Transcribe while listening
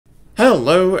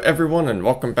Hello everyone and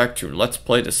welcome back to Let's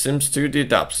Play The Sims 2 The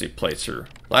Adoptacy playthrough.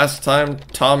 Last time,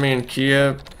 Tommy and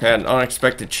Kia had an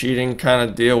unexpected cheating kind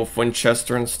of deal with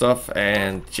Winchester and stuff,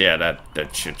 and yeah,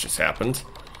 that shit just happened.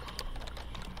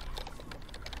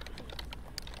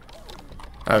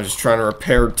 I was just trying to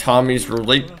repair Tommy's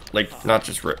not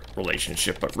just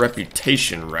relationship, but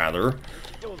reputation rather.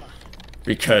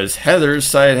 Because Heather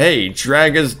said, hey,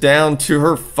 drag us down to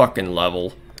her fucking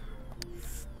level.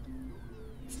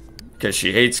 Because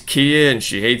she hates Kia and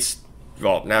she hates,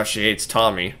 well, now she hates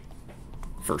Tommy.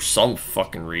 For some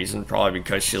fucking reason. Probably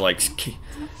because she likes Kia.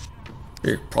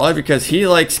 Probably because he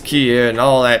likes Kia and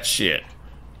all that shit.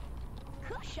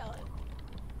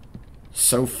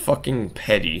 So fucking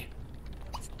petty.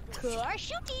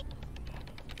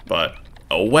 But,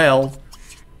 oh well.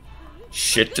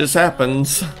 Shit just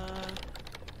happens.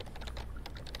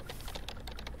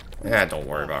 Don't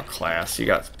worry about class. You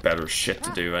got better shit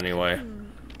to do anyway.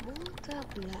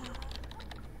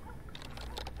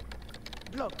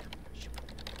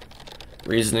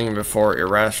 Reasoning before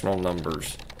irrational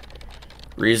numbers.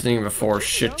 Reasoning before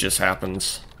shit just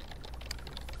happens.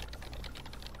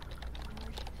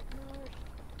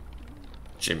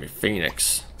 Jimmy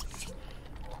Phoenix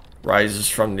rises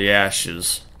from the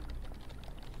ashes.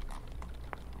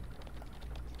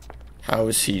 How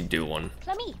is he doing?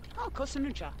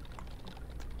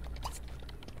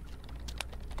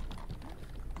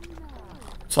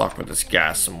 Talk with this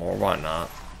guy some more, why not?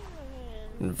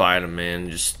 Invite him in,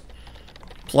 just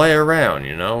play around,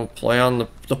 you know? Play on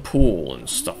the pool and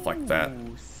stuff like that.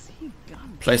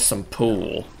 Play some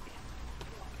pool.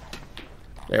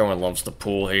 Everyone loves the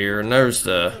pool here, and there's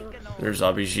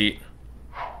Abhijit.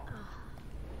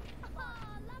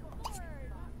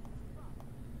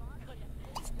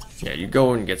 Yeah, you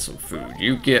go and get some food.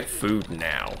 You get food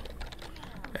now.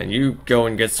 And you go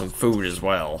and get some food as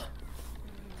well.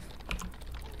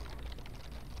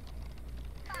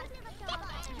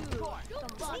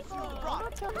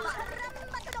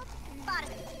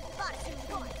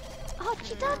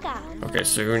 Okay,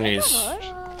 so who needs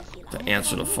to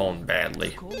answer the phone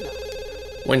badly?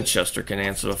 Winchester can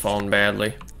answer the phone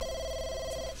badly.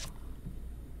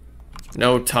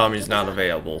 No, Tommy's not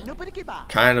available.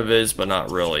 Kind of is, but not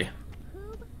really.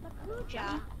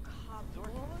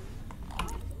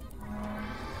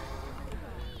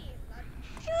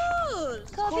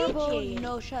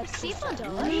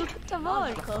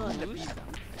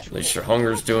 At least your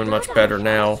hunger's doing much better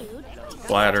now.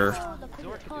 Bladder.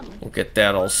 We'll get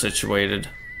that all situated.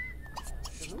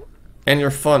 And your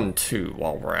fun too,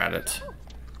 while we're at it.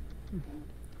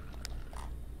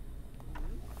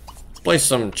 Play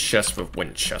some chess with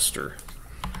Winchester.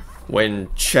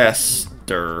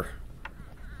 Winchester.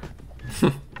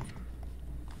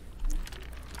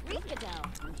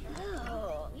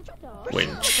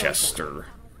 Winchester.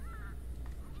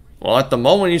 Well, at the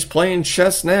moment he's playing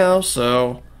chess now,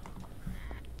 so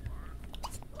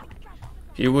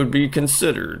he would be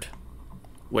considered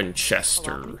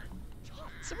Winchester.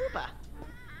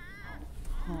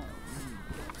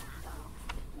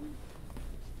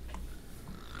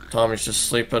 Tommy's just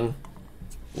sleeping.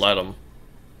 Let him.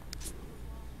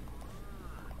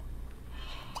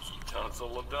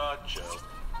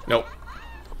 Nope.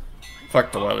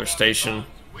 Fuck the weather station.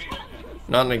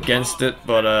 Nothing against it,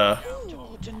 but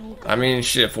I mean,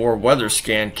 shit, for a weather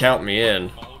scan, count me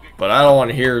in. But I don't want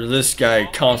to hear this guy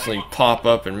constantly pop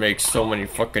up and make so many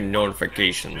fucking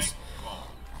notifications.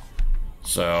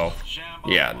 So,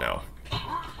 yeah, no.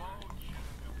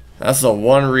 That's the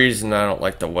one reason I don't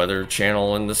like the weather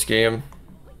channel in this game.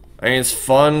 I mean, it's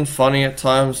funny at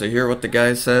times to hear what the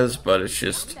guy says, but it's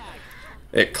just,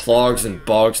 it clogs and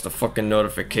bogs the fucking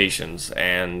notifications,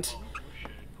 and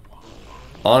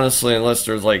honestly, unless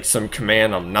there's like some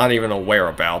command I'm not even aware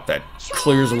about that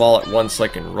clears them all at once,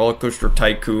 like in Roller Coaster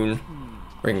Tycoon,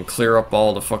 where you can clear up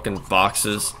all the fucking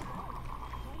boxes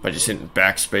by just hitting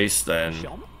backspace, then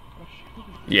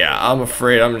yeah, I'm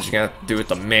afraid I'm just gonna have to do it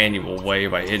the manual way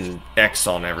by hitting X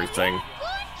on everything.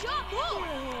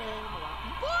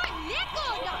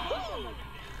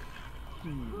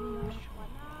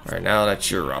 Alright, now that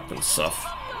you're up and stuff,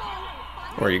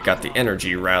 or you got the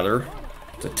energy rather,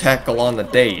 to tackle on the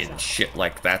day and shit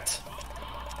like that.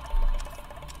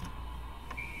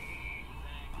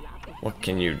 What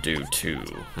can you do too,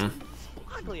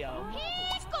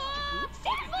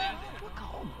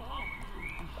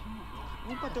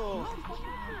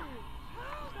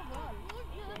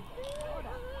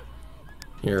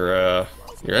 Your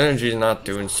energy's not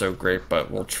doing so great,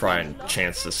 but we'll try and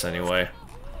chance this anyway.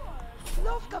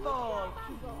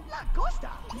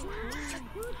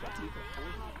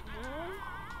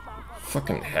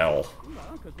 Fucking hell.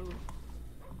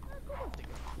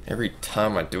 Every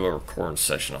time I do a recording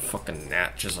session, a fucking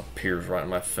gnat just appears right in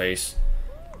my face.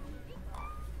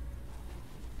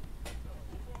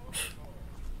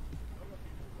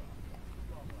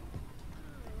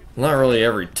 Not really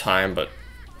every time, but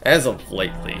as of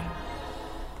lately.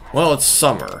 Well, it's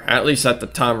summer, at least at the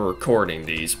time of recording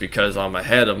these, because I'm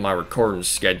ahead of my recording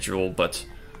schedule, but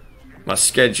my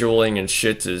scheduling and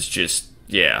shit is just,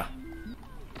 yeah.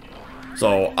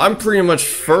 So, I'm pretty much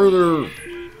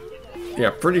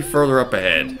pretty further up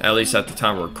ahead, at least at the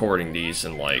time of recording these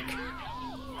in, like,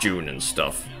 June and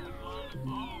stuff.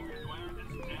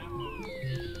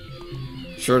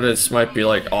 Sure, this might be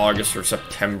like August or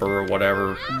September or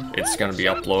whatever it's gonna be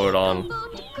uploaded on.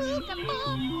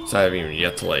 So I haven't even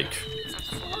yet to, like,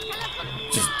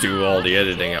 just do all the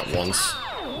editing at once.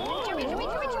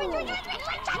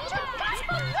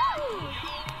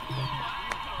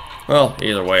 Well,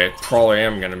 either way, it probably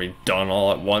am gonna be done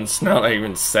all at once now that I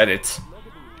even said it.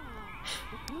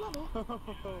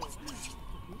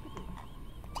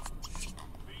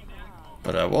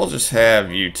 But we'll just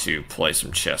have you two play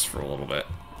some chess for a little bit.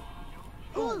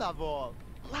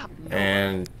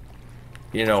 And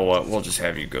you know what, we'll just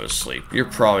have you go to sleep. You're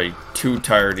probably too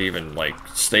tired to even, like,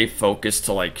 stay focused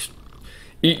to, like,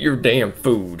 eat your damn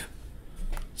food.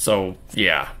 So,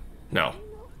 yeah, no.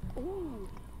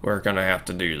 We're gonna have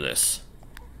to do this.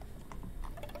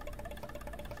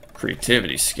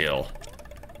 Creativity skill.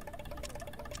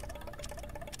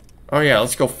 Oh yeah,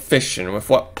 let's go fishing. With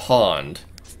what pond?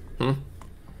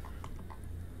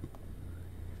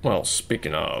 Well,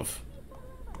 speaking of,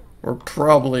 we're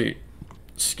probably...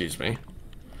 Excuse me.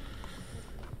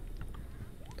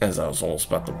 As I was almost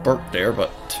about to burp there,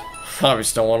 but I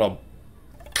obviously don't want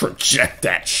to project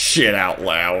that shit out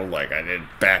loud like I did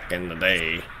back in the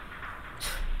day.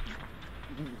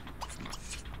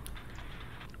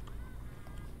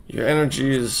 Your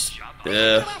energy is,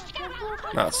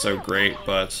 not so great,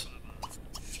 but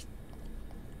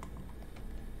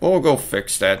we'll go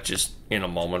fix that just in a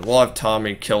moment. We'll have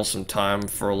Tommy kill some time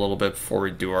for a little bit before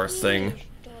we do our thing,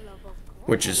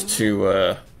 which is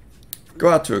to go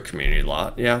out to a community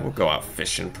lot. Yeah, we'll go out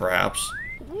fishing perhaps.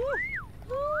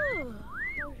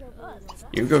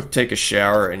 You go take a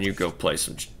shower and you go play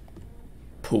some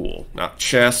pool, not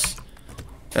chess.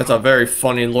 That's a very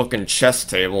funny looking chess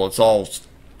table. It's all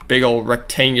big old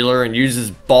rectangular and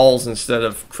uses balls instead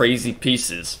of crazy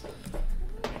pieces.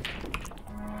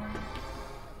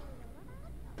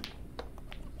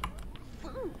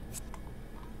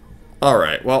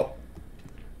 Alright, well,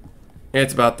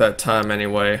 it's about that time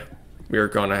anyway. We are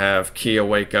going to have Kia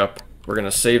wake up. We're going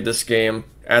to save this game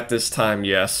at this time,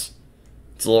 yes.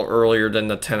 It's a little earlier than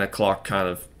the 10 o'clock kind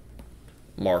of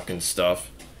mark and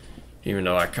stuff. Even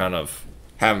though I kind of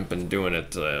haven't been doing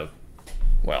it,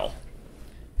 well,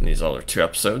 in these other 2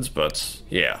 episodes, but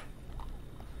yeah.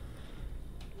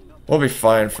 We'll be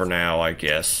fine for now, I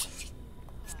guess.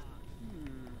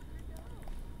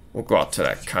 We'll go out to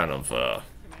that kind of,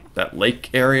 that lake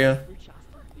area.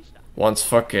 Once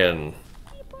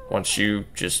you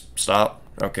just stop.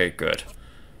 Okay, good.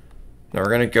 Now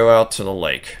we're gonna go out to the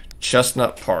lake.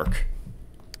 Chestnut Park.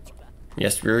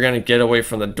 Yes, we were gonna get away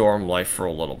from the dorm life for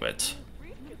a little bit.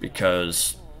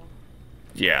 Because,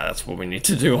 yeah, that's what we need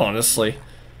to do, honestly.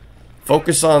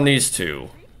 Focus on these two.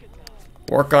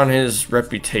 Work on his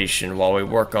reputation while we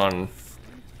work on,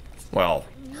 well,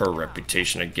 her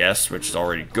reputation, I guess, which is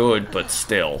already good, but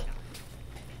still.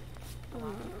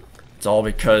 It's all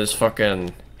because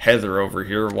fucking Heather over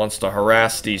here wants to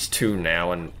harass these two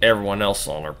now and everyone else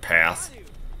on her path.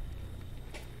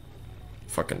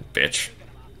 Fucking bitch.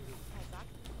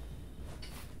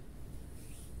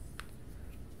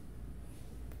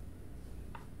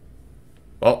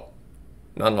 Well,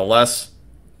 nonetheless,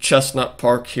 Chestnut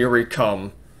Park, here we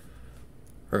come.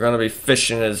 We're gonna be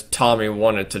fishing as Tommy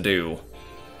wanted to do.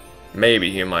 Maybe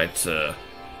he might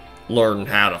learn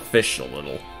how to fish a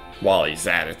little while he's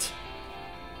at it.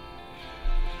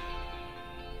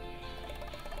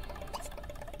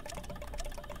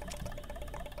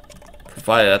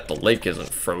 Provided that the lake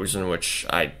isn't frozen, which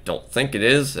I don't think it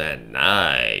is, and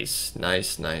nice,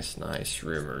 nice, nice, nice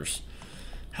rumors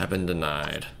have been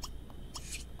denied.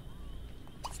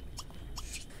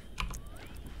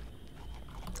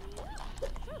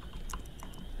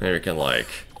 Maybe we can, like,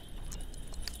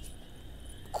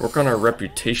 work on our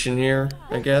reputation here,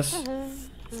 I guess.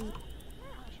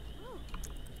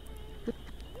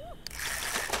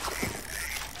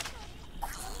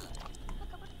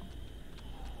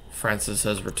 Francis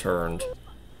has returned,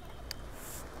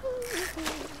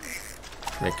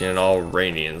 making it all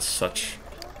rainy and such.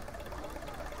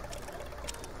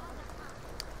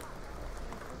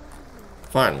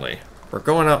 Finally, we're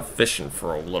going out fishing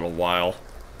for a little while.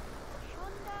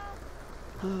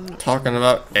 Talking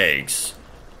about eggs.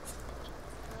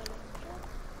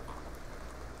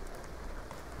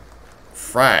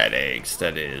 Fried eggs,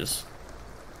 that is.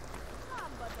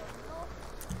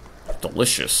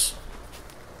 Delicious.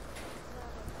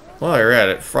 While you're at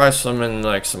it, fry some in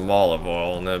like some olive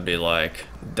oil and that'd be like,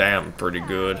 damn, pretty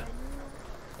good.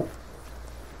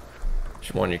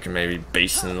 Just one you can maybe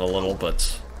baste in a little,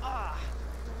 but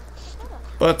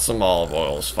some olive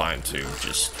oil is fine too.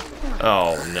 Just,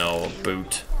 oh no, a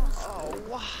boot.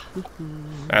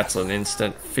 That's an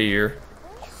instant fear.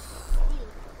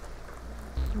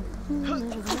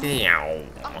 Meow.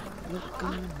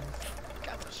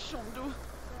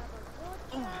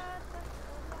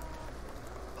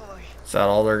 Is that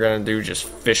all they're gonna do? Just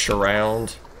fish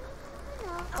around?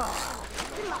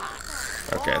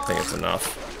 Okay, I think it's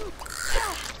enough.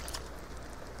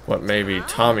 What maybe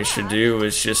Tommy should do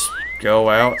is just go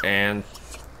out and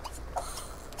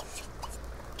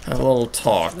have a little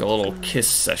talk, a little kiss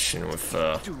session with,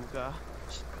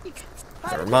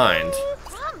 never mind.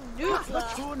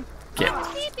 Get.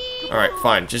 Alright,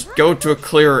 fine. Just go to a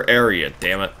clearer area,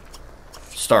 damn it.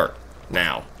 Start.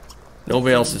 Now.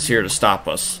 Nobody else is here to stop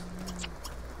us.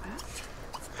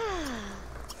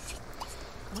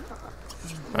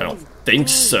 I don't think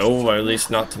so, or at least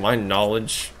not to my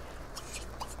knowledge.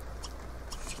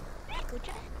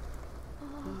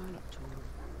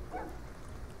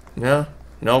 No,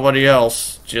 nobody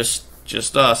else.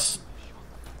 Just us.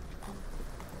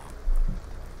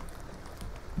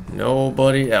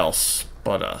 Nobody else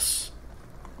but us.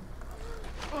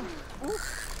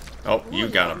 Oh, you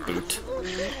got a boot.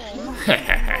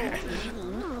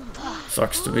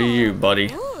 Sucks to be you,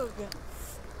 buddy.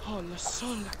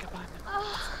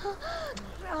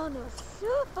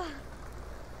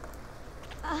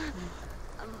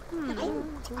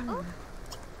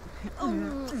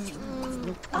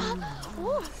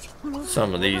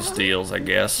 Some of these deals, I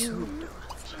guess.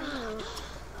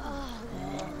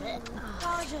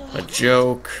 A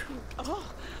joke,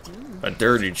 a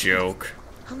dirty joke,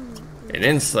 an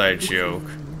inside joke,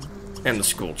 and the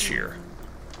school cheer.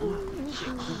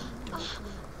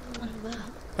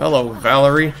 Hello,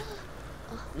 Valerie.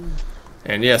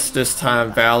 And yes, this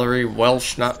time Valerie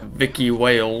Welsh, not Vicky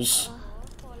Wales.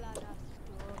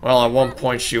 Well, at one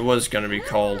point she was gonna be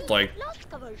called, like,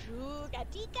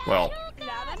 well,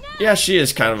 yeah, she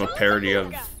is kind of a parody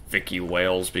of Vicky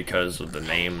Wales because of the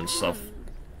name and stuff.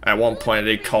 At one point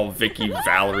they called Vicky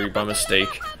Valerie by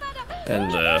mistake,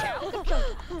 and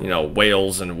you know,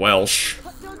 Wales and Welsh.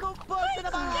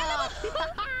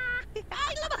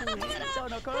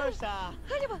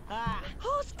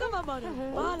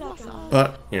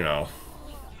 But, you know,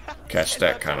 catch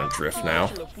that kind of drift now.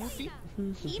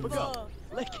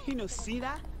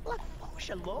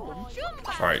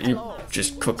 Alright, you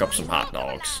just cook up some hot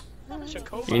dogs.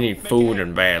 You need food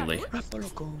and badly.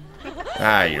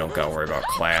 Ah, you don't gotta worry about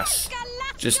class.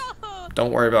 Just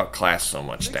don't worry about class so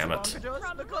much, damn it.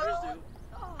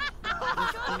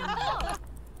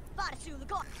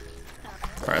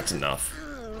 Alright, that's enough.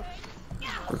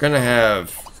 We're gonna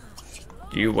have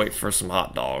you wait for some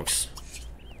hot dogs.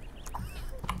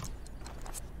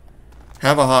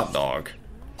 Have a hot dog.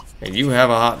 And you have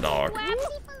a hot dog.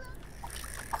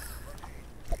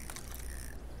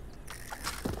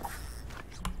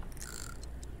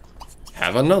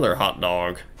 Have another hot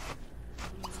dog.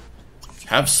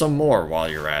 Have some more while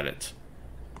you're at it.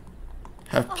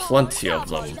 Have plenty of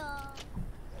them.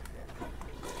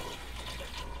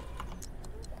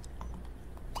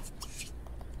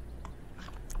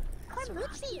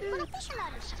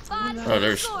 Oh,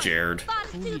 there's Jared.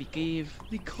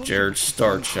 Jared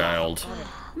Starchild.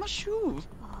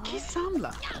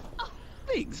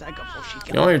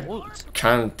 The only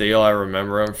kind of deal I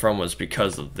remember him from was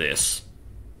because of this.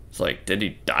 It's like, did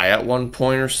he die at one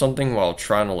point or something while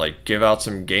trying to, like, give out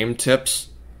some game tips?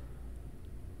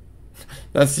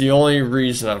 That's the only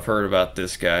reason I've heard about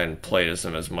this guy and played as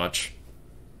him as much.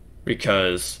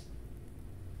 Because,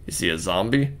 is he a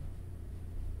zombie?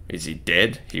 Is he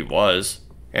dead? He was.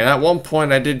 And at one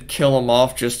point I did kill him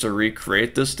off just to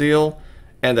recreate this deal,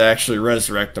 and to actually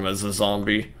resurrect him as a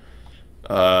zombie.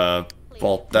 Well,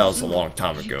 that was a long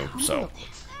time ago, so...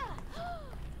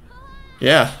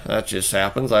 yeah, that just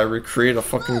happens. I recreate a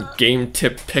fucking game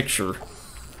tip picture.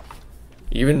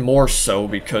 Even more so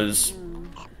because,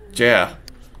 yeah,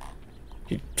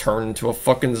 he turned into a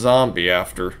fucking zombie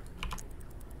after.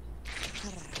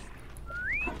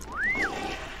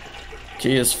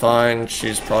 Key is fine.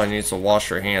 She probably needs to wash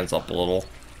her hands up a little.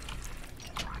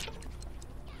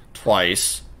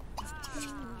 Twice.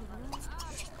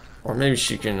 Or maybe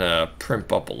she can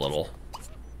primp up a little.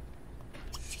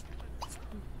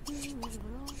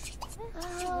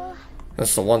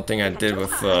 That's the one thing I did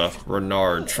with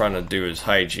Renard trying to do his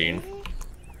hygiene.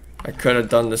 I could have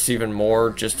done this even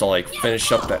more just to like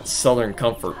finish up that Southern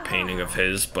Comfort painting of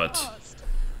his, but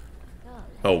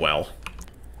oh well.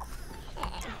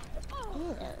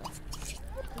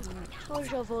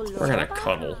 We're gonna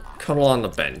cuddle. Cuddle on the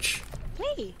bench.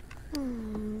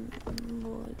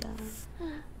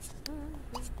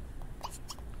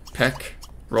 Peck,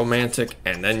 romantic,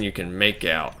 and then you can make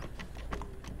out.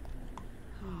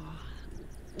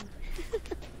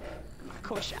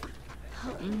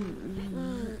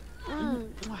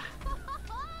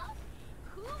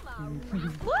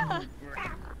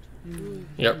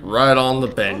 Yep, right on the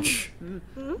bench.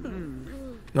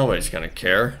 Nobody's gonna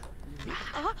care.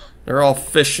 They're all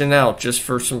fishing out just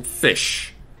for some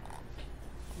fish.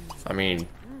 I mean,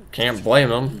 can't blame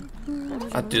them.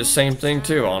 I'd do the same thing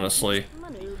too, honestly.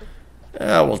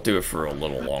 Yeah, we'll do it for a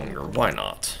little longer. Why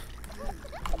not?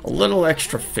 A little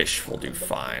extra fish will do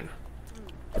fine.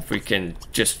 If we can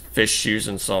just fish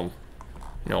using some,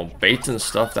 you know, baits and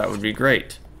stuff, that would be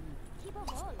great.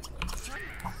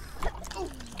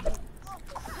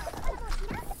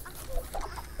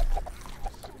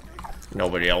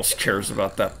 Nobody else cares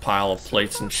about that pile of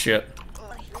plates and shit.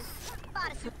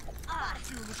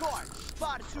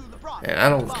 And I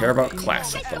don't care about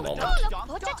class at the moment.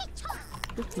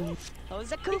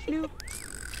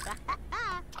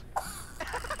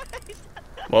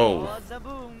 Whoa.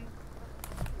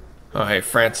 Oh, hey,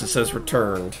 Francis has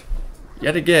returned.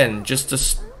 Yet again, just to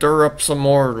stir up some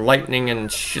more lightning and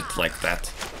shit like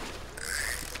that.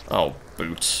 Oh,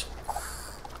 boots.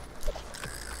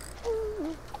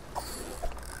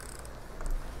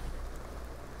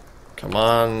 Come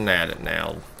on at it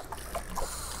now.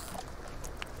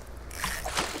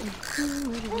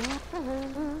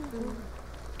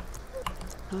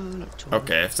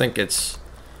 Okay, I think it's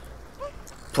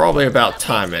probably about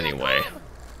time anyway.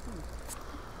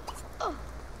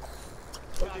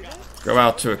 Go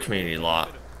out to a community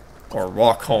lot. Or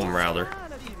walk home, rather.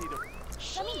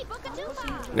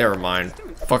 Never mind.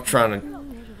 Fuck trying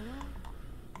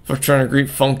to greet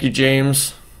Funky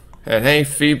James. And hey,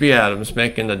 Phoebe Adams,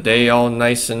 making the day all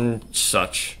nice and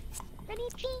such.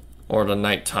 Or the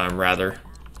nighttime, rather.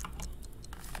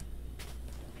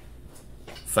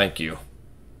 Thank you.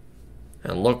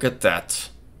 And look at that.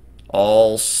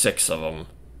 All 6 of them.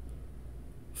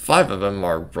 5 of them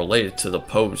are related to the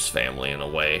Pose family in a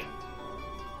way.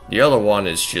 The other one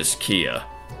is just Kia.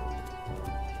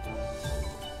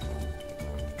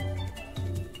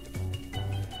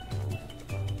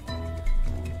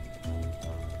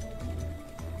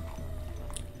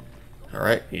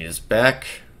 Alright, he is back,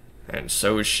 and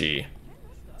so is she.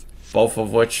 Both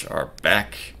of which are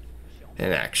back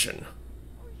in action.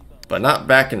 But not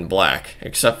back in black,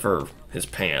 except for his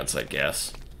pants, I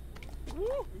guess.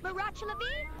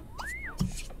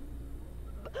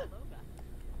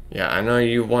 Yeah, I know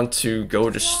you want to go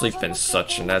to sleep and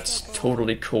such, and that's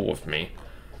totally cool with me.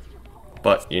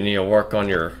 But you need to work on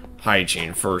your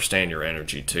hygiene first and your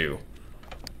energy too.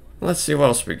 Let's see what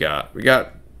else we got. We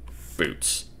got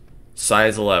boots.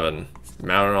 Size 11.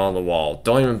 Mounted on the wall.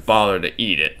 Don't even bother to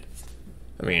eat it.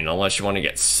 I mean, unless you want to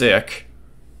get sick.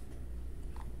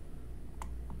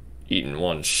 Eating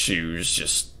one's shoes,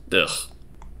 just, ugh.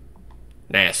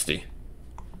 Nasty.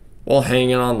 Well,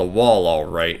 hanging on the wall,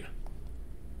 alright.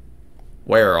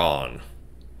 Where on?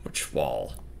 Which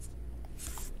wall?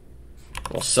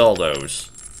 We'll sell those.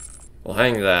 We'll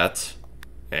hang that.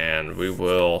 And we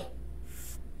will...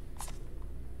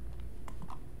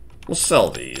 We'll sell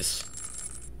these.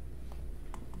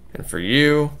 And for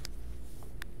you...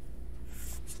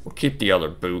 We'll keep the other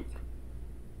boot.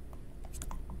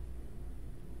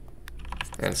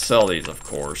 And sell these, of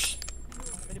course.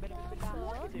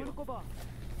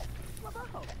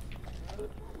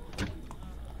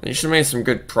 You should have made some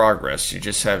good progress. You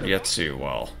just have yet to,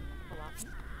 well...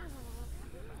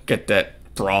 get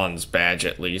that bronze badge,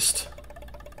 at least.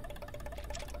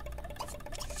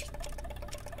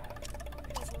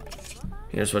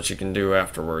 Here's what you can do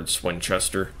afterwards,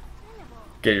 Winchester.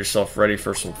 Get yourself ready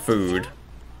for some food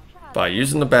by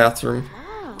using the bathroom,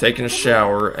 taking a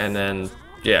shower, and then,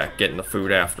 yeah, getting the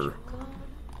food after.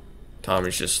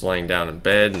 Tommy's just laying down in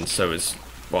bed, and so is,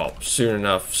 well, soon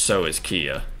enough, so is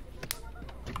Kia.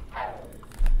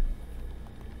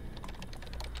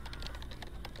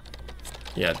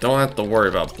 Yeah, don't have to worry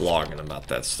about blogging about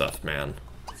that stuff, man.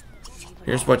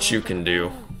 Here's what you can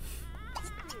do.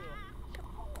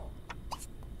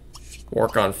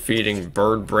 Work on feeding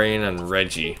Bird Brain and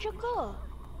Reggie.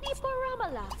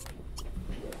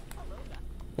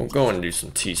 We'll go and do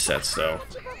some tea sets though.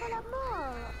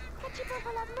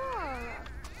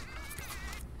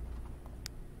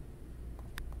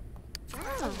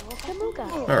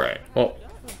 Alright, well,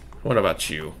 what about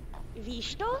you?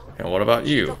 And what about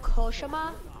you?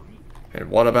 And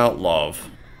what about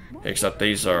love? Except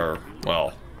these are,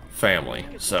 well, family,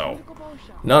 so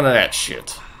none of that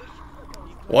shit.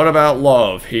 What about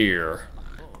love here?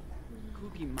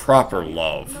 Proper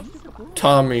love.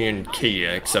 Tommy and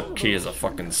Kia, except Kia's a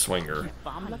fucking swinger.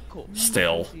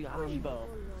 Still.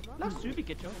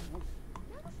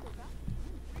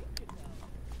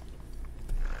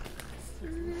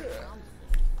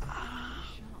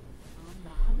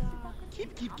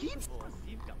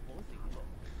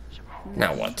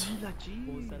 Now what?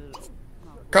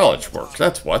 College work,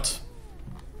 that's what.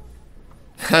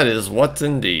 That is what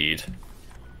indeed.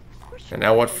 And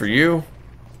now what for you?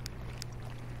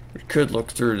 We could look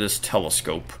through this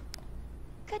telescope.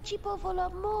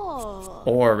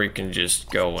 Or we can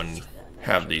just go and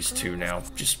have these two now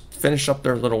just finish up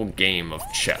their little game of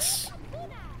chess.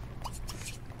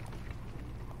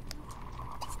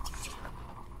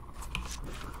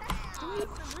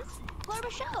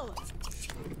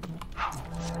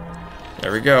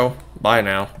 There we go. Bye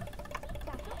now.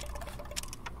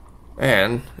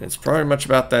 And it's pretty much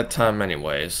about that time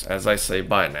anyways, as I say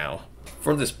bye now.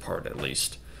 For this part at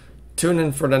least. Tune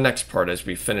in for the next part as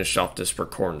we finish off this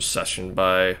recording session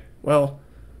by, well,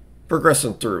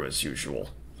 progressing through as usual.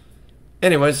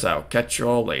 Anyways, I'll catch you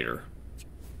all later.